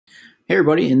Hey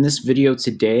everybody, in this video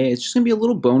today, it's just going to be a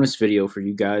little bonus video for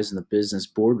you guys in the business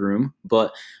boardroom,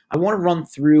 but I want to run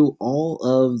through all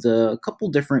of the couple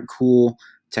different cool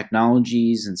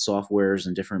technologies and softwares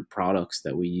and different products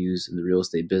that we use in the real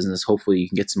estate business. Hopefully you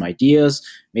can get some ideas.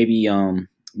 Maybe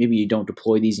you don't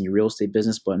deploy these in your real estate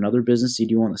business, but another business you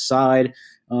do on the side,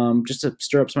 just to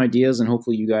stir up some ideas, and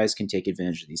hopefully you guys can take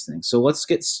advantage of these things. So let's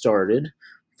get started.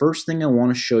 First thing I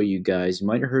want to show you guys, you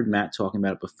might have heard Matt talking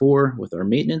about it before with our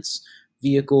maintenance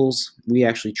vehicles. We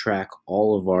actually track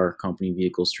all of our company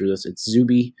vehicles through this. It's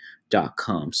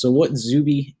Zuby.com. So what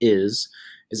Zuby is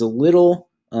a little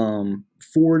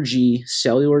 4G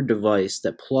cellular device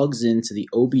that plugs into the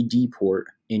OBD port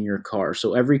in your car.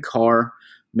 So every car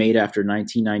made after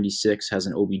 1996 has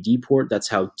an OBD port. That's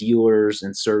how dealers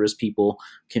and service people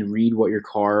can read what your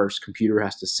car's computer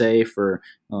has to say for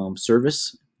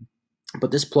service.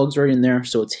 But this plugs right in there,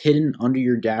 so it's hidden under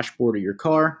your dashboard of your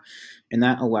car, and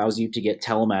that allows you to get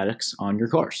telematics on your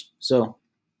cars. So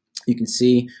you can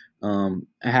see it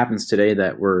happens today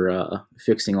that we're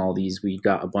fixing all these. We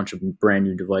got a bunch of brand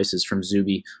new devices from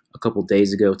Zuby a couple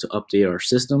days ago to update our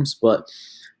systems, but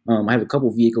I have a couple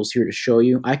vehicles here to show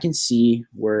you. I can see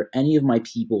where any of my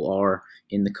people are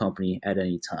in the company at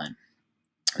any time.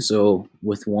 So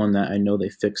with one that I know they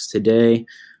fixed today,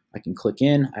 I can click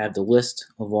in. I have the list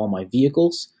of all my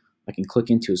vehicles. I can click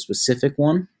into a specific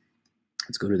one.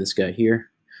 Let's go to this guy here.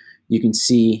 You can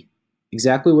see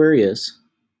exactly where he is.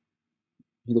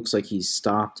 He looks like he's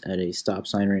stopped at a stop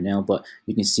sign right now, but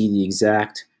you can see the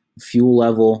exact fuel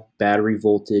level, battery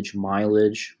voltage,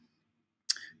 mileage,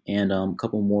 and a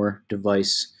couple more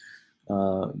device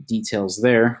details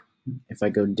there. If I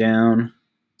go down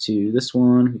to this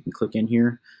one, we can click in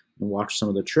here and watch some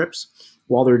of the trips.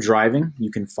 While they're driving, you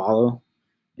can follow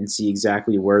and see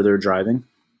exactly where they're driving.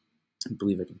 I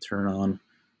believe I can turn on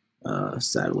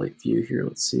satellite view here.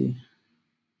 Let's see.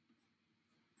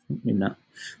 Maybe not.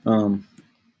 Oh,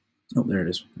 there it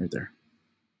is, right there.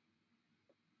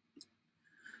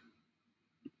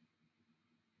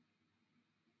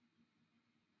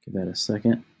 Give that a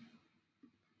second.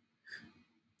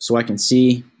 So I can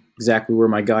see exactly where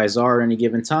my guys are at any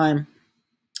given time,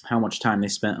 how much time they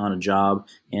spent on a job,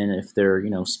 and if they're,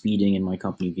 speeding in my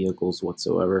company vehicles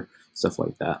whatsoever, stuff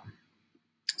like that.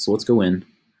 So let's go in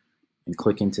and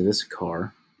click into this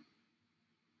car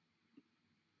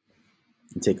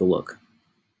and take a look.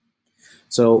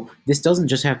 So this doesn't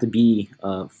just have to be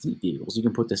fleet vehicles. You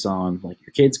can put this on like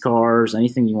your kids' cars,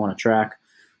 anything you want to track.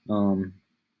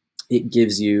 It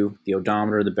gives you the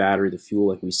odometer, the battery, the fuel,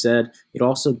 like we said. It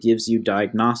also gives you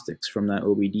diagnostics from that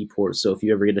OBD port. So if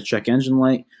you ever get a check engine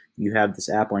light, you have this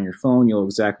app on your phone, you'll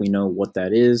exactly know what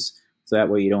that is. So that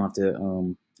way you don't have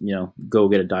to, go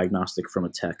get a diagnostic from a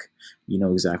tech. You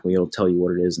know exactly, it'll tell you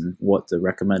what it is and what the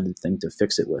recommended thing to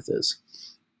fix it with is.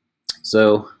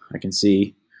 So I can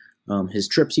see his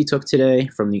trips he took today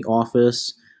from the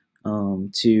office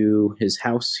to his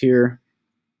house here.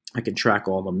 I can track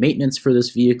all the maintenance for this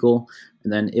vehicle,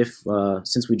 and then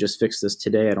since we just fixed this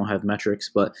today, I don't have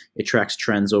metrics, but it tracks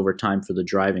trends over time for the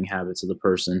driving habits of the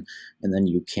person, and then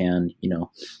you can,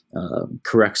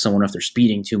 correct someone if they're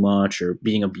speeding too much or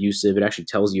being abusive. It actually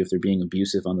tells you if they're being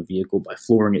abusive on the vehicle by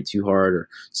flooring it too hard or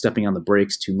stepping on the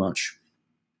brakes too much.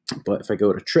 But if I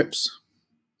go to trips,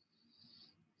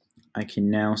 I can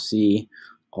now see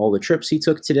all the trips he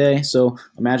took today. So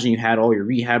imagine you had all your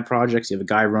rehab projects. You have a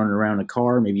guy running around a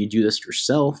car. Maybe you do this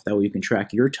yourself. That way you can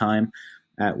track your time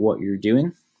at what you're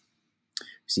doing.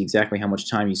 See exactly how much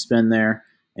time you spend there,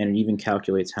 and it even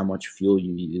calculates how much fuel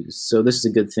you use. So this is a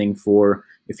good thing for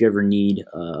if you ever need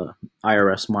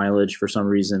IRS mileage for some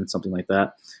reason, something like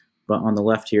that. But on the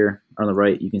left here, on the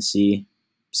right, you can see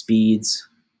speeds,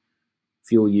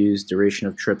 fuel used, duration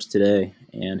of trips today,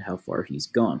 and how far he's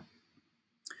gone.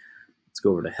 Let's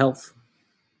go over to health.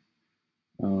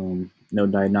 No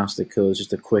diagnostic codes,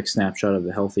 just a quick snapshot of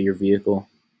the health of your vehicle.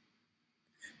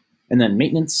 And then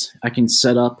maintenance, I can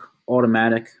set up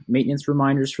automatic maintenance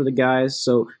reminders for the guys.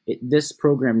 So this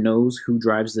program knows who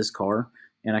drives this car,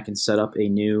 and I can set up a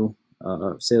new,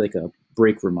 say like a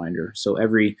brake reminder. So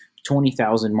every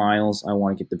 20,000 miles, I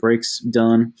want to get the brakes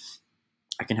done.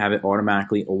 I can have it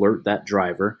automatically alert that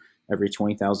driver every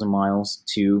 20,000 miles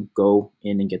to go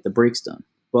in and get the brakes done.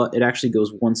 But it actually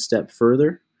goes one step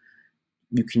further.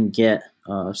 You can get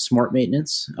smart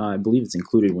maintenance. I believe it's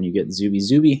included when you get Zuby.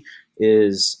 Zuby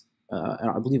is,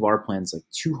 I believe our plan is like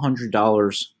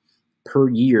 $200 per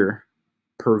year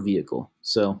per vehicle.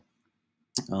 So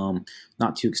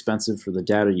not too expensive for the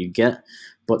data you get.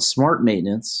 But smart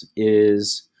maintenance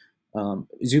is,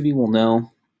 Zuby will know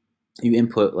you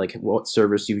input like what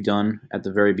service you've done at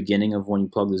the very beginning of when you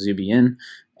plug the Zuby in,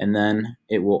 and then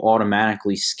it will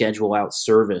automatically schedule out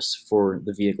service for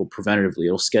the vehicle preventatively.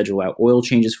 It'll schedule out oil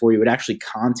changes for you. It actually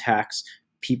contacts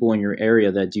people in your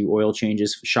area that do oil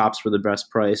changes, shops for the best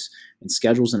price, and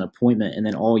schedules an appointment. And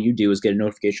then all you do is get a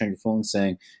notification on your phone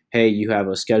saying, hey, you have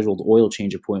a scheduled oil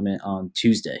change appointment on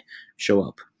Tuesday. Show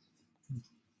up.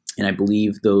 And I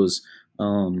believe those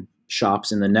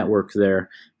shops in the network there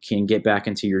can get back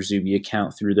into your Zuby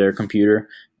account through their computer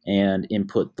and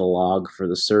input the log for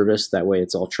the service. That way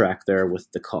it's all tracked there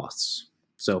with the costs.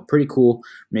 So pretty cool.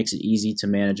 Makes it easy to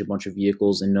manage a bunch of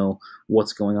vehicles and know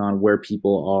what's going on, where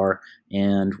people are,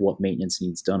 and what maintenance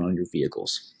needs done on your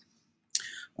vehicles.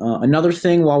 Another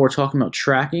thing while we're talking about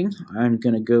tracking, I'm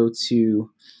going to go to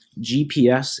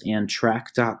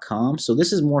GPSandtrack.com. So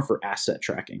this is more for asset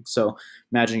tracking. So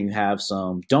imagine you have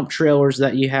some dump trailers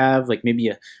that you have, like maybe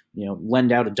you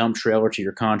lend out a dump trailer to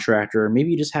your contractor, or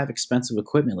maybe you just have expensive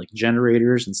equipment like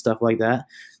generators and stuff like that.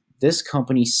 This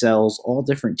company sells all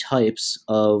different types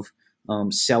of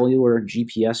cellular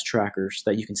GPS trackers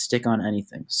that you can stick on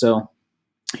anything. So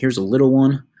here's a little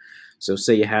one. So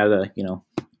say you have a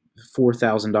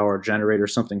 $4,000 generator,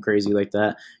 something crazy like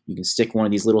that. You can stick one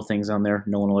of these little things on there.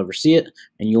 No one will ever see it,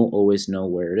 and you'll always know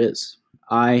where it is.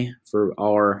 For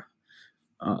our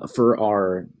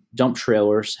dump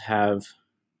trailers, have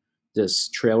this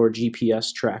trailer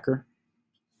GPS tracker.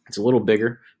 It's a little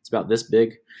bigger. It's about this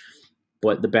big,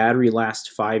 but the battery lasts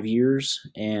 5 years,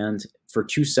 and for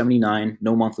 $279,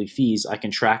 no monthly fees, I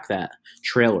can track that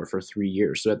trailer for 3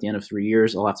 years. So at the end of 3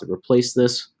 years, I'll have to replace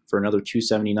this for another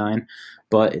 $279,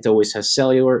 but it always has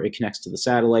cellular. It connects to the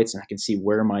satellites, and I can see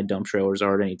where my dump trailers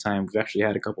are at any time. We've actually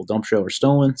had a couple dump trailers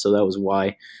stolen, so that was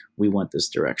why we went this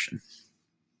direction.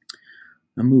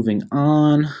 Now moving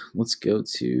on, let's go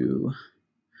to,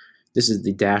 this is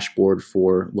the dashboard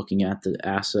for looking at the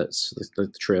assets, the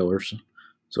trailers.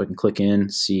 So I can click in,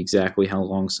 see exactly how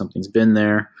long something's been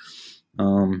there.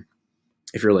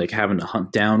 If you're like having to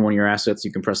hunt down one of your assets,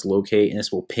 you can press locate, and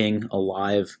this will ping a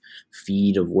live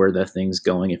feed of where that thing's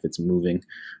going if it's moving,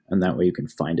 and that way you can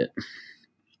find it.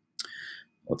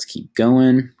 Let's keep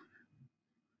going.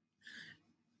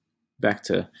 Back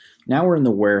to, now we're in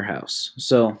the warehouse.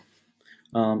 So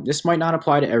this might not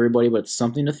apply to everybody, but it's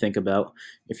something to think about.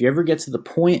 If you ever get to the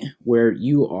point where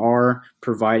you are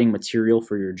providing material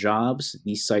for your jobs,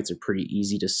 these sites are pretty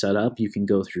easy to set up. You can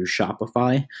go through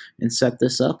Shopify and set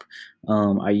this up.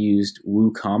 I used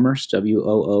WooCommerce,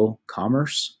 W-O-O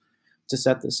Commerce, to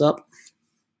set this up.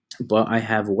 But I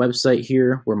have a website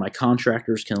here where my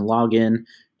contractors can log in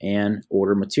and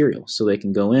order material. So they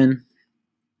can go in.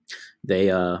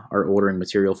 They are ordering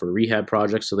material for rehab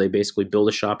projects, so they basically build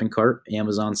a shopping cart,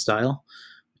 Amazon style,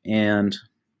 and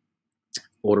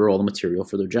order all the material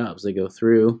for their jobs. They go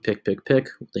through, pick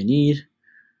what they need.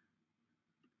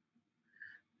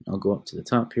 I'll go up to the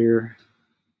top here.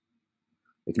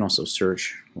 They can also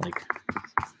search like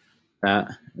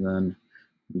that, and then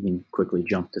you can quickly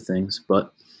jump to things.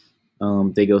 But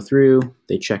they go through,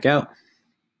 they check out.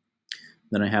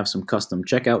 Then I have some custom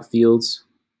checkout fields.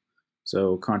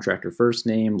 So contractor first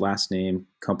name, last name,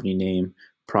 company name,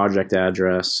 project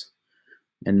address,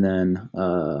 and then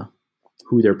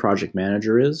who their project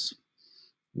manager is,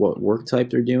 what work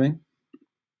type they're doing,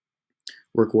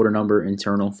 work order number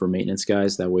internal for maintenance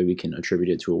guys. That way we can attribute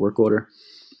it to a work order.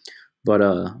 But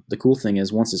the cool thing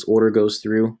is once this order goes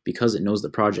through, because it knows the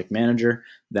project manager,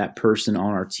 that person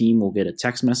on our team will get a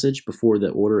text message before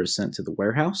the order is sent to the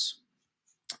warehouse.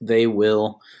 They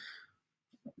will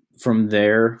from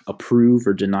there approve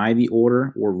or deny the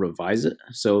order or revise it.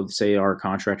 So say our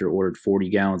contractor ordered 40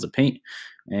 gallons of paint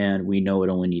and we know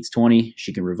it only needs 20.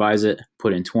 She can revise it,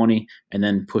 put in 20, and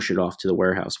then push it off to the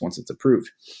warehouse once it's approved.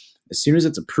 As soon as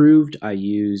it's approved, I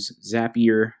use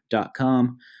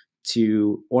Zapier.com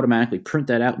to automatically print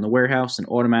that out in the warehouse and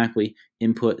automatically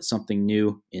input something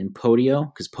new in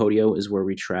Podio, because Podio is where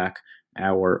we track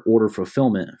our order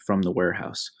fulfillment from the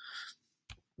warehouse.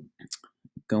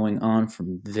 Going on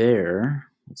from there,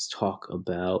 let's talk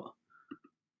about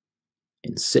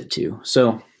in situ.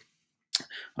 So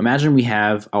imagine we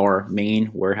have our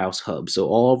main warehouse hub. So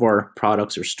all of our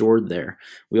products are stored there.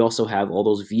 We also have all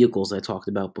those vehicles I talked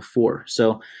about before.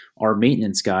 So our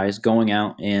maintenance guys going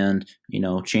out and,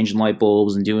 changing light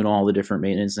bulbs and doing all the different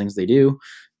maintenance things they do,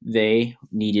 they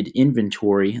needed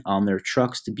inventory on their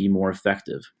trucks to be more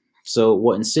effective. So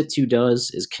what In Situ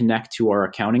does is connect to our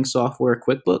accounting software,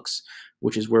 QuickBooks,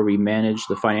 which is where we manage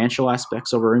the financial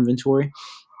aspects of our inventory.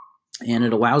 And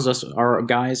it allows us, our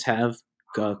guys have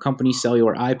company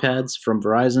cellular iPads from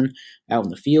Verizon out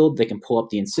in the field. They can pull up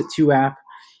the In Situ app,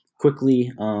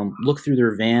 quickly look through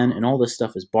their van, and all this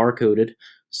stuff is barcoded,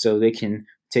 so they can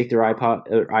take their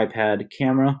iPod or iPad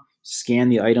camera, scan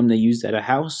the item they used at a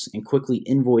house, and quickly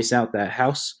invoice out that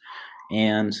house.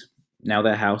 And now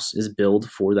that house is billed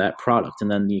for that product,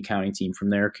 and then the accounting team from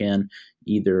there can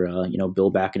either bill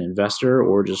back an investor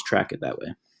or just track it that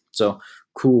way. So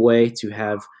cool way to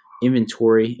have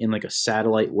inventory in like a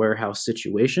satellite warehouse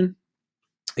situation.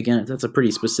 Again, that's a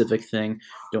pretty specific thing.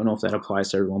 Don't know if that applies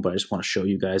to everyone, but I just want to show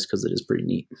you guys because it is pretty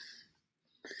neat.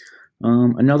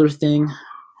 Another thing,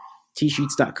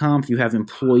 tsheets.com, if you have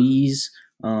employees,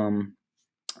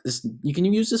 you can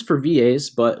use this for VAs,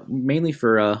 but mainly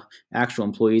for actual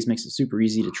employees. Makes it super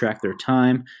easy to track their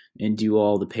time and do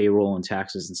all the payroll and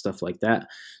taxes and stuff like that.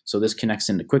 So this connects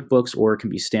into QuickBooks, or it can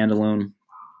be standalone.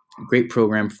 Great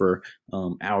program for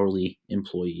hourly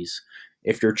employees.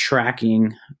 If you're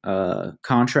tracking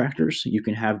contractors, you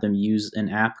can have them use an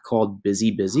app called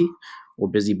BusyBusy or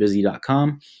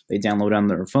busybusy.com. They download on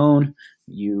their phone.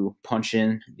 You punch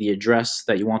in the address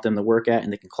that you want them to work at,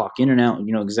 and they can clock in and out, and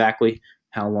you know exactly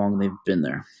how long they've been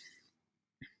there.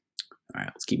 All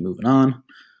right, let's keep moving on.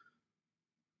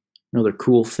 Another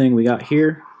cool thing we got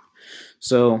here.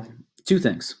 So 2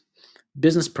 things.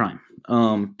 Business Prime.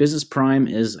 Business Prime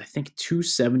is, I think,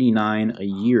 $279 a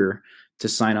year to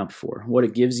sign up for. What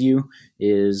it gives you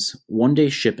is 1-day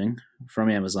shipping from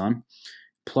Amazon,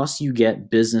 plus you get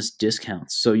business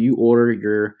discounts. So you order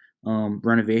your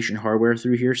renovation hardware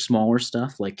through here, smaller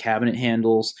stuff like cabinet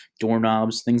handles,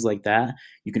 doorknobs, things like that.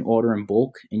 You can order in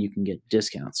bulk and you can get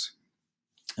discounts.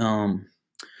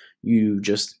 You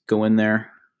just go in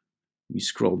there, you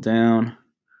scroll down.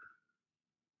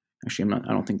 Actually,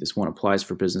 I don't think this one applies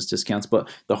for business discounts, but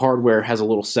the hardware has a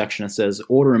little section that says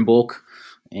order in bulk,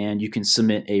 and you can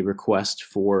submit a request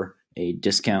for a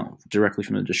discount directly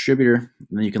from the distributor,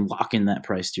 and then you can lock in that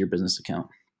price to your business account.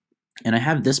 And I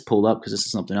have this pulled up because this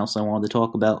is something else I wanted to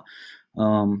talk about.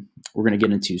 We're going to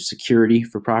get into security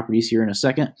for properties here in a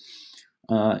second.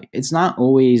 It's not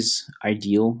always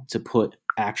ideal to put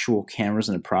actual cameras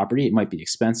in a property. It might be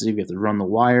expensive. You have to run the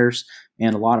wires,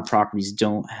 and a lot of properties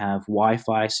don't have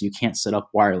Wi-Fi, so you can't set up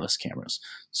wireless cameras.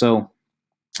 So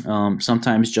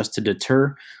sometimes just to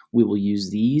deter, we will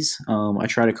use these. I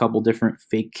tried a couple different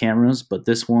fake cameras, but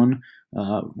this one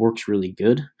works really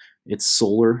good. It's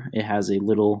solar. It has a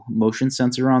little motion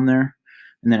sensor on there,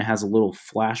 and then it has a little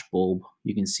flash bulb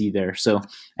you can see there. So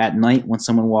at night when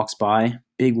someone walks by,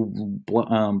 big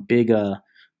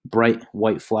bright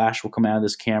white flash will come out of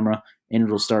this camera, and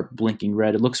it'll start blinking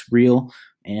red. It looks real,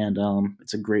 and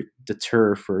it's a great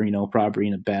deter for property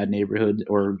in a bad neighborhood,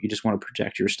 or you just want to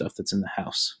protect your stuff that's in the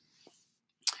house.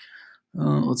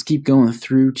 Let's keep going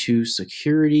through to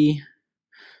security.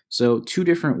 So 2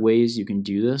 different ways you can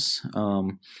do this.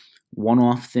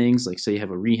 One-off things, like say you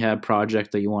have a rehab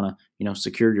project that you want to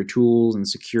secure your tools and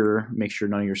make sure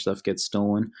none of your stuff gets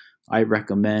stolen. I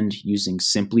recommend using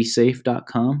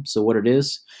simplysafe.com. So what it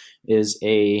is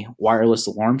a wireless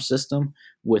alarm system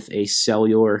with a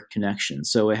cellular connection.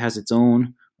 So it has its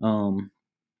own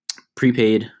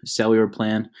prepaid cellular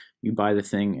plan. You buy the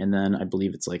thing, and then I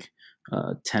believe it's like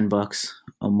 $10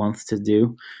 a month to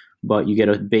do. But you get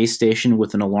a base station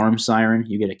with an alarm siren.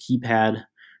 You get a keypad,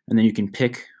 and then you can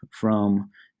pick from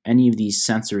any of these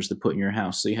sensors to put in your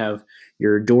house. So you have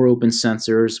your door open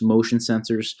sensors, motion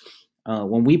sensors.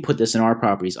 When we put this in our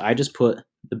properties, I just put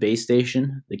the base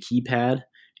station, the keypad,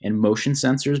 and motion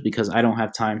sensors because I don't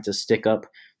have time to stick up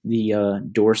the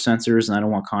door sensors, and I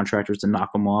don't want contractors to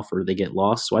knock them off or they get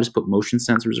lost. So I just put motion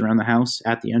sensors around the house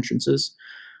at the entrances,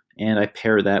 and I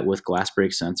pair that with glass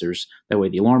break sensors. That way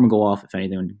the alarm will go off if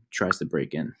anyone tries to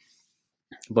break in.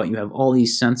 But you have all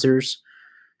these sensors.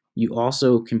 You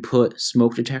also can put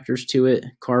smoke detectors to it,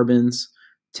 carbons,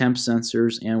 temp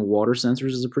sensors, and water sensors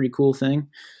is a pretty cool thing.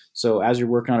 So as you're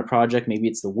working on a project, maybe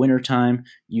it's the winter time,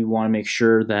 you want to make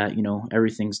sure that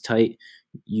everything's tight.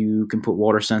 You can put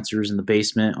water sensors in the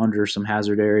basement under some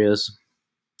hazard areas,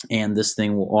 and this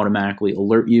thing will automatically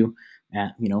alert you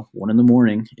at 1 in the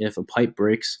morning if a pipe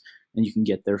breaks, and you can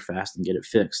get there fast and get it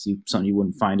fixed. Something you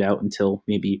wouldn't find out until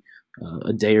maybe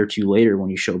a day or 2 later when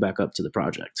you show back up to the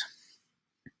project.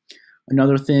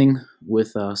 Another thing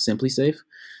with SimpliSafe,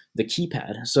 the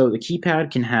keypad. So the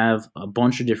keypad can have a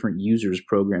bunch of different users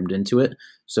programmed into it.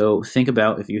 So think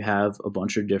about if you have a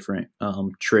bunch of different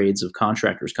trades of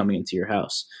contractors coming into your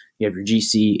house. You have your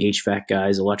GC, HVAC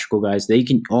guys, electrical guys. They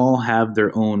can all have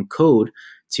their own code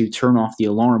to turn off the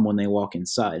alarm when they walk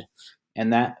inside.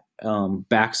 And that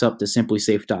backs up to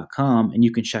simplysafe.com, and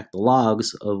you can check the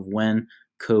logs of when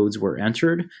codes were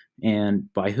entered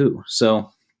and by who.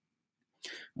 So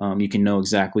You can know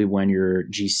exactly when your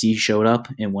GC showed up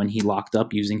and when he locked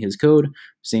up using his code.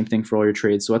 Same thing for all your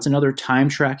trades. So that's another time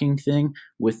tracking thing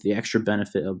with the extra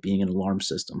benefit of being an alarm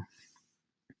system.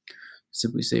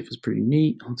 SimpliSafe is pretty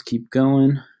neat. Let's keep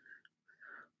going.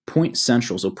 Point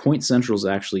Central. So Point Central is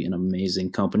actually an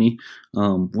amazing company.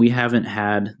 We haven't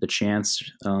had the chance,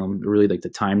 really like the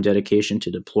time dedication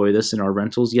to deploy this in our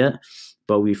rentals yet,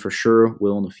 but we for sure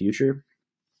will in the future.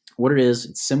 What it is,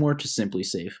 it's similar to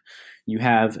SimpliSafe. You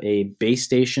have a base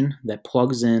station that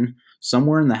plugs in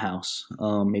somewhere in the house,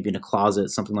 maybe in a closet,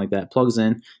 something like that, plugs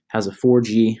in, has a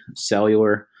 4G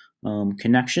cellular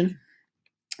connection.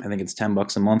 I think it's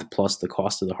 $10 a month plus the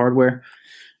cost of the hardware.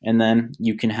 And then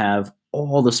you can have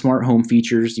all the smart home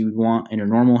features you would want in a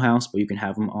normal house, but you can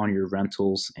have them on your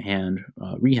rentals and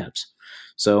rehabs.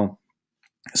 So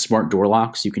smart door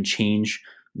locks, you can change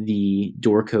the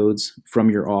door codes from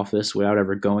your office without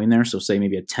ever going there. So say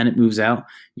maybe a tenant moves out,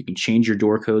 you can change your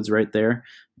door codes right there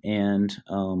and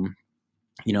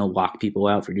lock people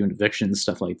out for doing evictions,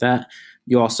 stuff like that.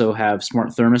 You also have smart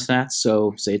thermostats.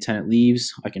 So say a tenant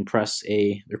leaves, I can press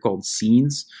they're called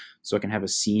scenes. So I can have a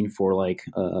scene for like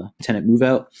a tenant move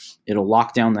out. It'll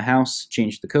lock down the house,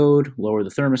 change the code, lower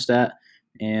the thermostat,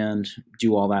 and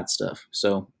do all that stuff.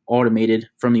 So automated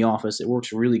from the office. It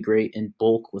works really great in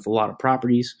bulk with a lot of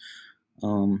properties.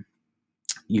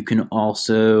 You can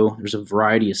also, there's a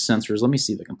variety of sensors. Let me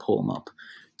see if I can pull them up.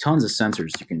 Tons of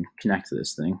sensors you can connect to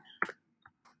this thing.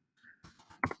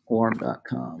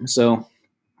 Alarm.com. So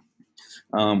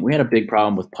we had a big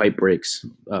problem with pipe breaks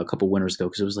a couple winters ago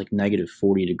because it was like negative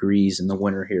 40 degrees in the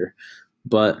winter here.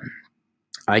 But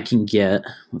I can get,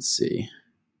 let's see.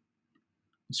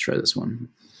 Let's try this one.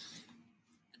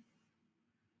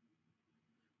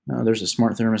 There's a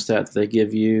smart thermostat that they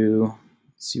give you.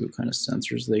 Let's see what kind of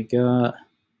sensors they got.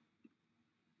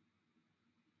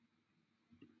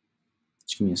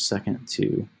 Just give me a second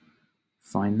to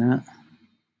find that.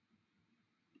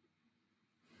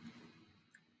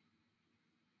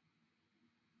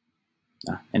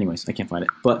 Anyways, I can't find it.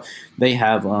 But they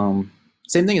have,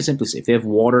 same thing as SimpliSafe. They have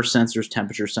water sensors,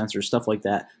 temperature sensors, stuff like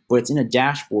that. But it's in a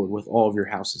dashboard with all of your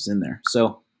houses in there.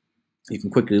 So you can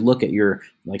quickly look at your,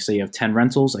 like say you have 10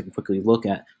 rentals, I can quickly look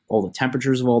at all the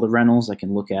temperatures of all the rentals. I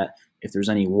can look at if there's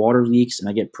any water leaks, and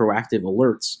I get proactive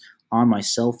alerts on my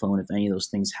cell phone if any of those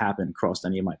things happen across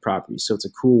any of my properties. So it's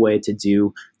a cool way to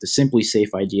do the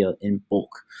SimpliSafe idea in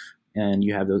bulk. And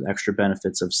you have those extra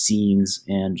benefits of scenes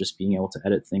and just being able to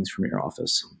edit things from your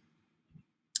office.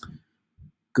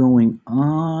 Going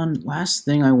on, last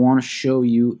thing I want to show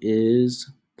you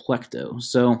is Plecto.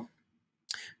 So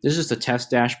this is just a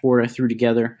test dashboard I threw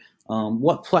together.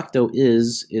 What Plecto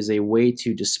is a way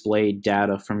to display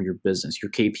data from your business,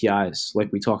 your KPIs,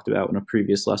 like we talked about in a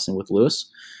previous lesson with Lewis.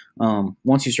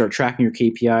 Once you start tracking your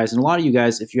KPIs, and a lot of you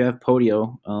guys, if you have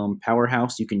Podio,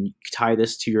 Powerhouse, you can tie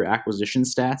this to your acquisition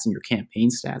stats and your campaign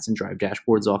stats and drive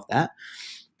dashboards off that.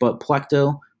 But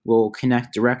Plecto will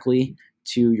connect directly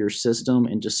to your system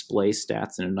and display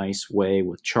stats in a nice way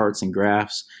with charts and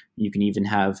graphs. You can even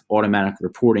have automatic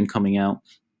reporting coming out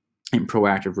and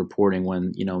proactive reporting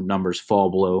when numbers fall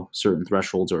below certain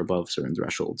thresholds or above certain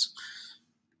thresholds.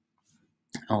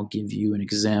 I'll give you an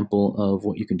example of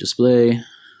what you can display.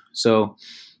 So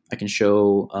I can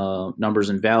show numbers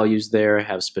and values there. I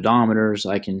have speedometers.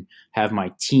 I can have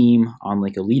my team on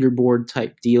like a leaderboard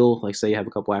type deal. Like say you have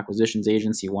a couple acquisitions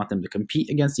agents, you want them to compete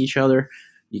against each other.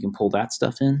 You can pull that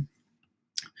stuff in.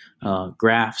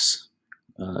 Graphs,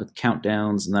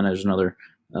 countdowns, and then there's another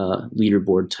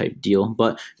leaderboard type deal.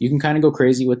 But you can kind of go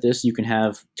crazy with this. You can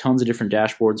have tons of different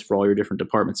dashboards for all your different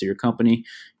departments of your company,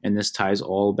 and this ties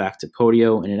all back to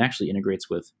Podio, and it actually integrates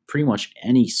with pretty much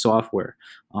any software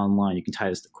online. You can tie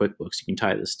this to QuickBooks, you can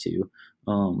tie this to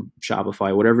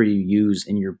Shopify, whatever you use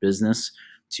in your business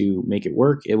to make it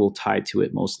work, it will tie to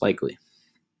it most likely.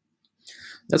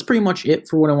 That's pretty much it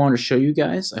for what I wanted to show you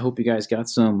guys. I hope you guys got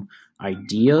some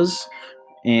ideas,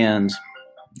 and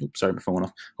oops, sorry, my phone went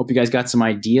off. Hope you guys got some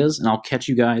ideas, and I'll catch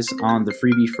you guys on the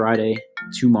Freebie Friday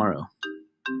tomorrow.